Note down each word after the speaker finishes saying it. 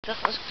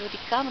Toch, als ik door die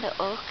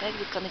camera-oog kijk,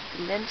 dan kan ik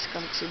de lens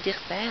ze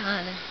dichtbij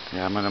halen.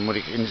 Ja, maar dan moet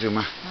ik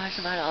inzoomen. Maar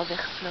ze waren al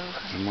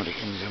weggevlogen. Dan moet ik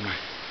inzoomen.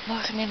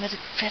 Morgen nemen we het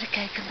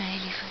verrekijker mee,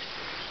 liever.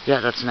 Ja,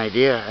 that's an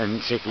idea.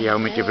 En zeker jou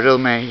met je bril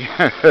mee.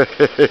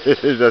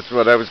 That's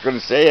what I was going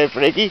to say,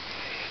 Freekje.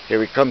 Here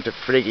we come to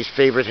Freekje's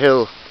favorite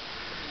hill.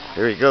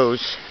 Here he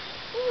goes.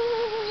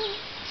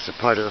 It's a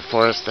part of the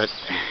forest that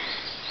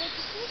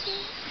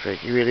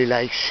Freekje really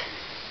likes.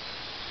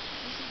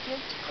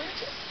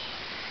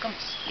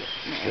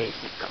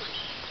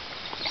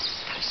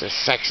 It's a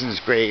Saxon's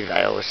grave,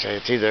 I always say.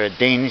 It's either a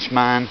Danish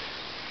man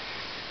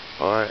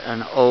or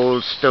an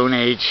old Stone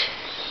Age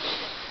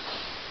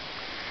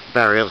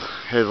burial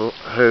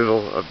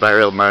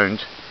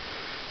mound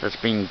that's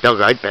been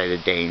dug out by the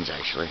Danes,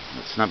 actually.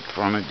 It's not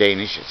from a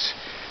Danish, it's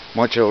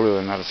much older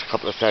than that. It's a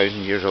couple of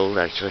thousand years old,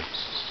 actually.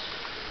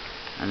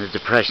 And the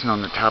depression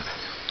on the top.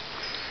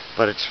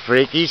 But it's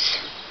Freekje's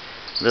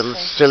little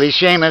silly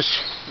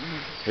Seamus,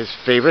 his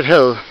favourite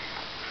hill.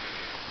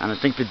 And I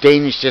think the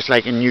Danish, just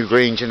like in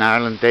Newgrange in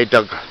Ireland, they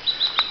dug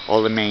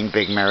all the main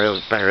big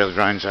burial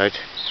grounds out.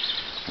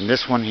 And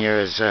this one here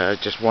is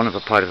just one of a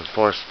part of a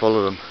forest full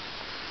of them.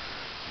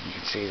 You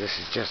can see this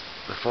is just,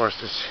 the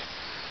forest is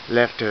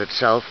left to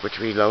itself, which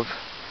we love.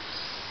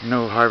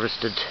 No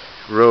harvested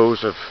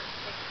rows of...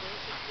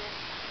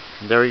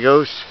 And there he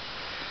goes.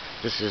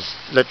 This is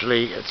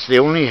literally, it's the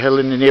only hill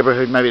in the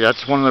neighbourhood, maybe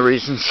that's one of the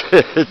reasons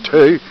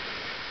too.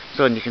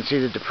 So, and you can see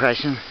the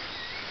depression.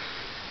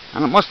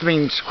 And it must have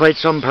been quite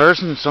some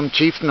person, some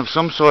chieftain of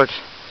some sort.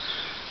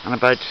 And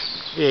about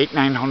the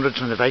 800-900s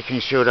when the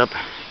Vikings showed up,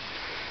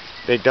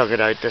 they dug it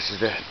out. This is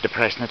the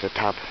depression at the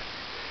top.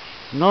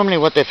 Normally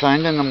what they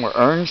found in them were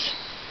urns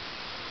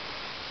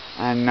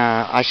and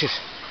ashes.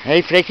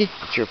 Hey Freekje,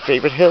 it's your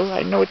favourite hill.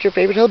 I know it's your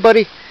favourite hill,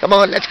 buddy. Come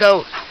on, let's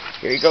go.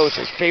 Here he goes,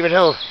 his favourite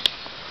hill.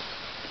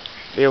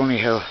 The only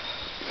hill.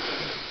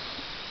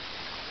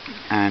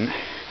 And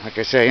like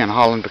I say, in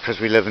Holland,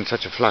 because we live in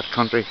such a flat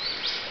country,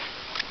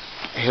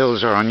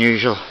 hills are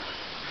unusual.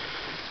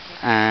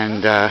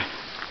 And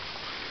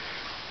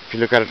if you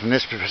look at it from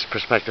this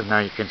perspective now,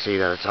 you can see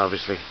that it's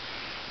obviously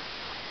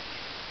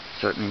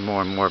certainly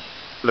more and more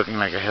looking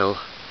like a hill.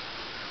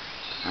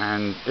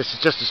 And this is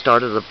just the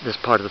start of this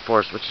part of the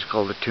forest, which is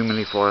called the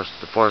Tumuli forest,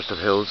 the forest of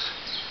hills.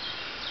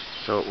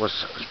 So it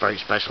was a very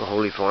special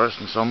holy forest,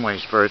 in some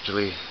ways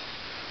spiritually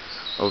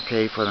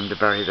okay for them to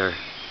bury their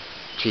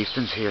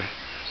chieftains here.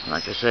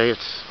 Like I say,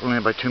 it's only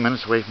about 2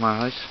 minutes away from our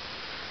house.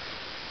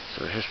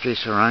 So history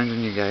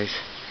surrounding you guys.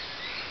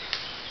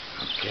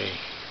 Okay.